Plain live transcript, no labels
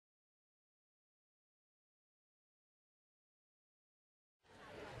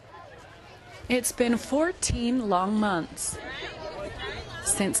It's been 14 long months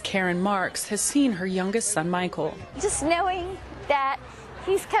since Karen Marks has seen her youngest son, Michael. Just knowing that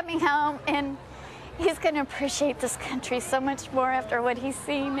he's coming home and he's going to appreciate this country so much more after what he's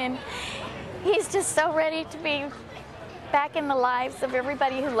seen, and he's just so ready to be back in the lives of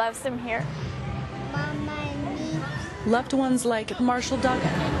everybody who loves him here. Loved ones like Marshall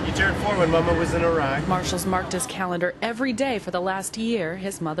Duggan. You turned 4 when Mama was in Iraq. Marshall's marked his calendar every day for the last year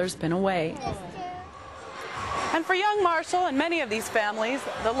his mother's been away. And for young Marshall and many of these families,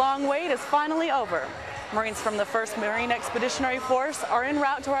 the long wait is finally over. Marines from the 1st Marine Expeditionary Force are en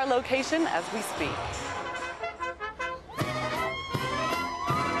route to our location as we speak.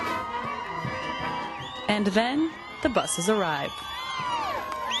 And then the buses arrive.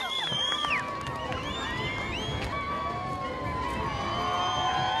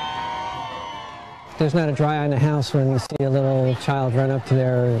 There's not a dry eye in the house when you see a little child run up to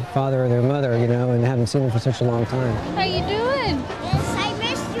their father or their mother, you know, and haven't seen them for such a long time. How you doing? Yes, I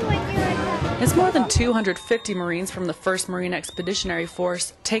missed you when you were gone. As more than 250 Marines from the 1st Marine Expeditionary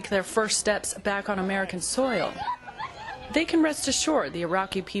Force take their first steps back on American soil, they can rest assured the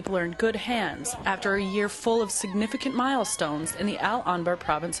Iraqi people are in good hands after a year full of significant milestones in the Al-Anbar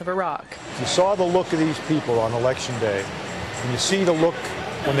province of Iraq. You saw the look of these people on election day, and you see the look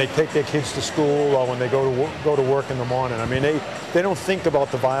when they take their kids to school or when they go to work in the morning. I mean, they don't think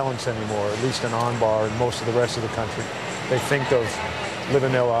about the violence anymore, at least in Anbar and most of the rest of the country. They think of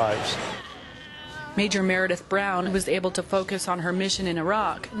living their lives. Major Meredith Brown was able to focus on her mission in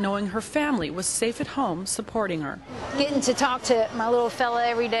Iraq, knowing her family was safe at home supporting her. Getting to talk to my little fella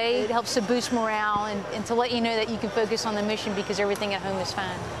every day, it helps to boost morale and to let you know that you can focus on the mission because everything at home is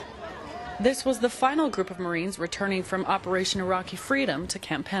fine. This was the final group of Marines returning from Operation Iraqi Freedom to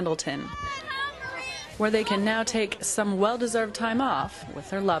Camp Pendleton, where they can now take some well-deserved time off with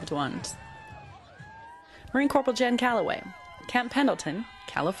their loved ones. Marine Corporal Jenn Calaway, Camp Pendleton,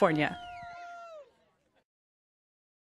 California.